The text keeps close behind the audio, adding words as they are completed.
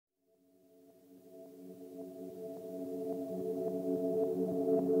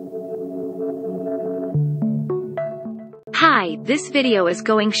Hi, this video is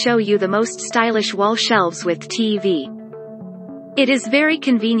going to show you the most stylish wall shelves with TV. It is very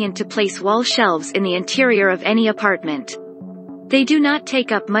convenient to place wall shelves in the interior of any apartment. They do not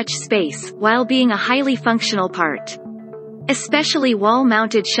take up much space, while being a highly functional part. Especially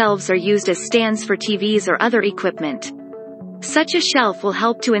wall-mounted shelves are used as stands for TVs or other equipment. Such a shelf will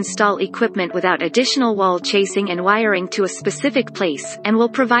help to install equipment without additional wall chasing and wiring to a specific place, and will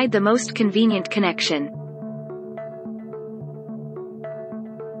provide the most convenient connection.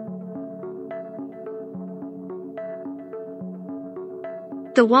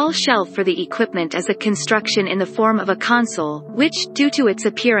 The wall shelf for the equipment is a construction in the form of a console, which, due to its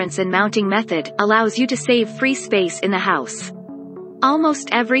appearance and mounting method, allows you to save free space in the house. Almost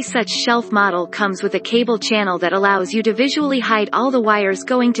every such shelf model comes with a cable channel that allows you to visually hide all the wires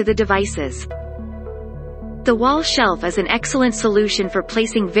going to the devices. The wall shelf is an excellent solution for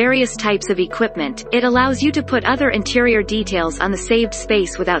placing various types of equipment. It allows you to put other interior details on the saved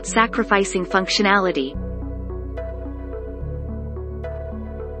space without sacrificing functionality.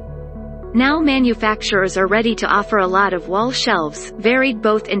 Now manufacturers are ready to offer a lot of wall shelves, varied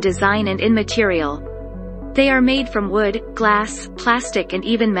both in design and in material. They are made from wood, glass, plastic and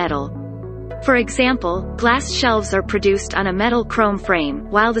even metal. For example, glass shelves are produced on a metal chrome frame,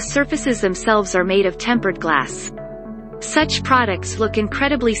 while the surfaces themselves are made of tempered glass. Such products look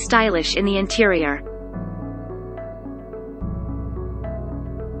incredibly stylish in the interior.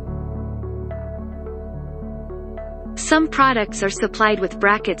 Some products are supplied with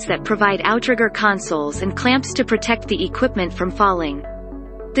brackets that provide outrigger consoles and clamps to protect the equipment from falling.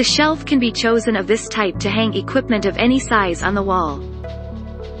 The shelf can be chosen of this type to hang equipment of any size on the wall.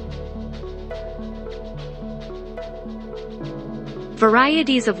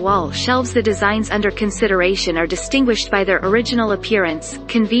 Varieties of wall shelves. The designs under consideration are distinguished by their original appearance,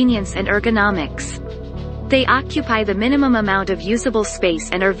 convenience and ergonomics. They occupy the minimum amount of usable space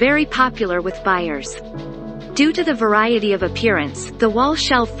and are very popular with buyers. Due to the variety of appearance, the wall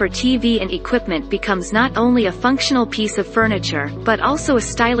shelf for TV and equipment becomes not only a functional piece of furniture, but also a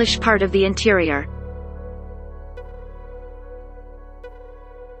stylish part of the interior.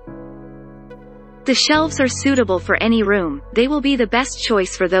 The shelves are suitable for any room. They will be the best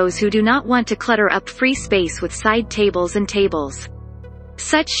choice for those who do not want to clutter up free space with side tables and tables.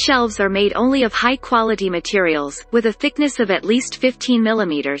 Such shelves are made only of high-quality materials, with a thickness of at least 15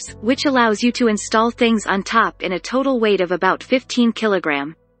 mm, which allows you to install things on top in a total weight of about 15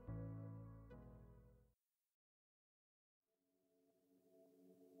 kg.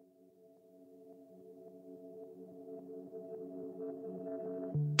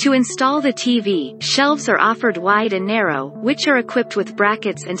 To install the TV, shelves are offered wide and narrow, which are equipped with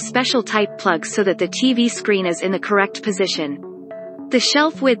brackets and special type plugs so that the TV screen is in the correct position. The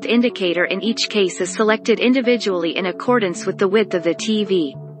shelf width indicator in each case is selected individually in accordance with the width of the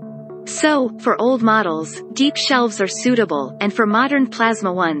TV. So, for old models, deep shelves are suitable, and for modern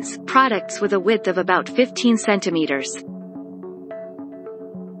plasma ones, products with a width of about 15 centimeters.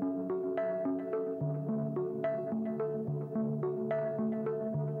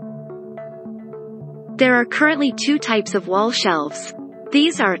 There are currently two types of wall shelves.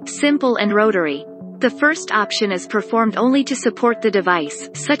 These are simple and rotary. The first option is performed only to support the device.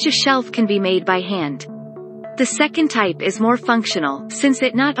 Such a shelf can be made by hand. The second type is more functional, since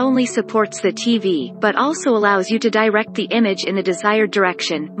it not only supports the TV, but also allows you to direct the image in the desired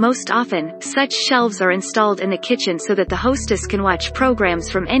direction. Most often, such shelves are installed in the kitchen so that the hostess can watch programs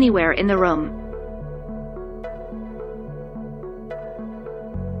from anywhere in the room.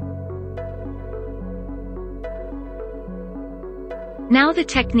 Now the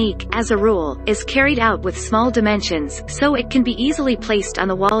technique, as a rule, is carried out with small dimensions, so it can be easily placed on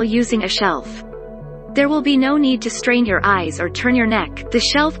the wall using a shelf. There will be no need to strain your eyes or turn your neck. The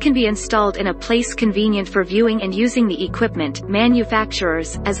shelf can be installed in a place convenient for viewing and using the equipment.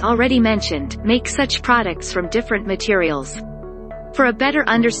 Manufacturers, as already mentioned, make such products from different materials. For a better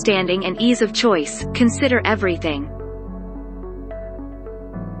understanding and ease of choice, consider everything.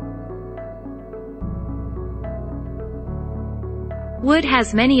 Wood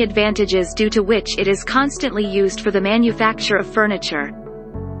has many advantages due to which it is constantly used for the manufacture of furniture.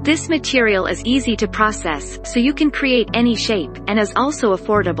 This material is easy to process, so you can create any shape, and is also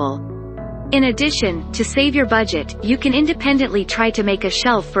affordable. In addition, to save your budget, you can independently try to make a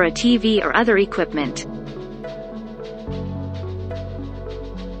shelf for a TV or other equipment.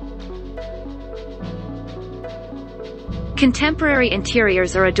 Contemporary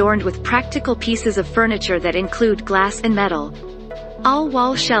interiors are adorned with practical pieces of furniture that include glass and metal. All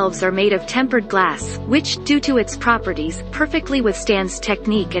wall shelves are made of tempered glass, which, due to its properties, perfectly withstands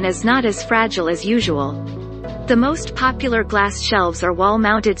technique and is not as fragile as usual. The most popular glass shelves are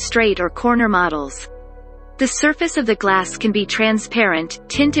wall-mounted straight or corner models. The surface of the glass can be transparent,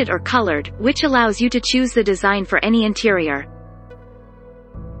 tinted or colored, which allows you to choose the design for any interior.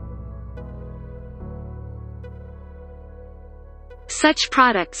 Such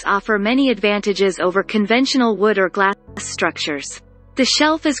products offer many advantages over conventional wood or glass structures. The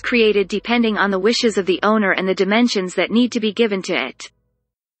shelf is created depending on the wishes of the owner and the dimensions that need to be given to it.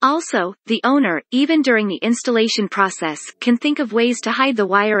 Also, the owner, even during the installation process, can think of ways to hide the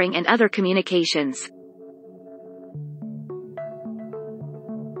wiring and other communications.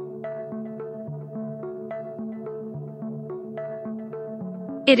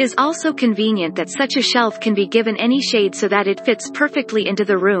 It is also convenient that such a shelf can be given any shade so that it fits perfectly into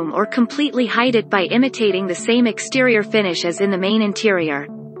the room, or completely hide it by imitating the same exterior finish as in the main interior.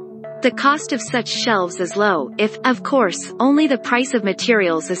 The cost of such shelves is low, if, of course, only the price of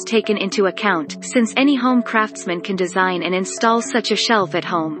materials is taken into account, since any home craftsman can design and install such a shelf at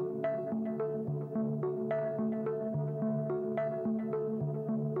home.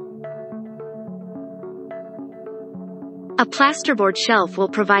 A plasterboard shelf will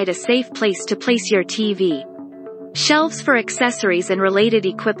provide a safe place to place your TV. Shelves for accessories and related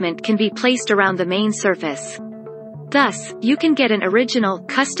equipment can be placed around the main surface. Thus, you can get an original,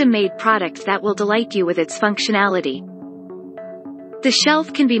 custom-made product that will delight you with its functionality. The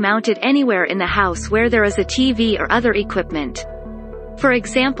shelf can be mounted anywhere in the house where there is a TV or other equipment. For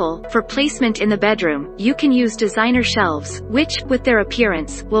example, for placement in the bedroom, you can use designer shelves, which, with their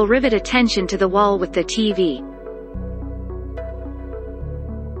appearance, will rivet attention to the wall with the TV.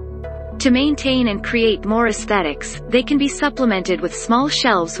 To maintain and create more aesthetics, they can be supplemented with small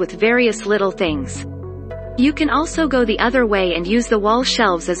shelves with various little things. You can also go the other way and use the wall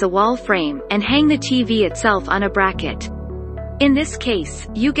shelves as a wall frame, and hang the TV itself on a bracket. In this case,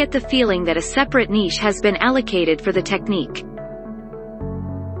 you get the feeling that a separate niche has been allocated for the technique.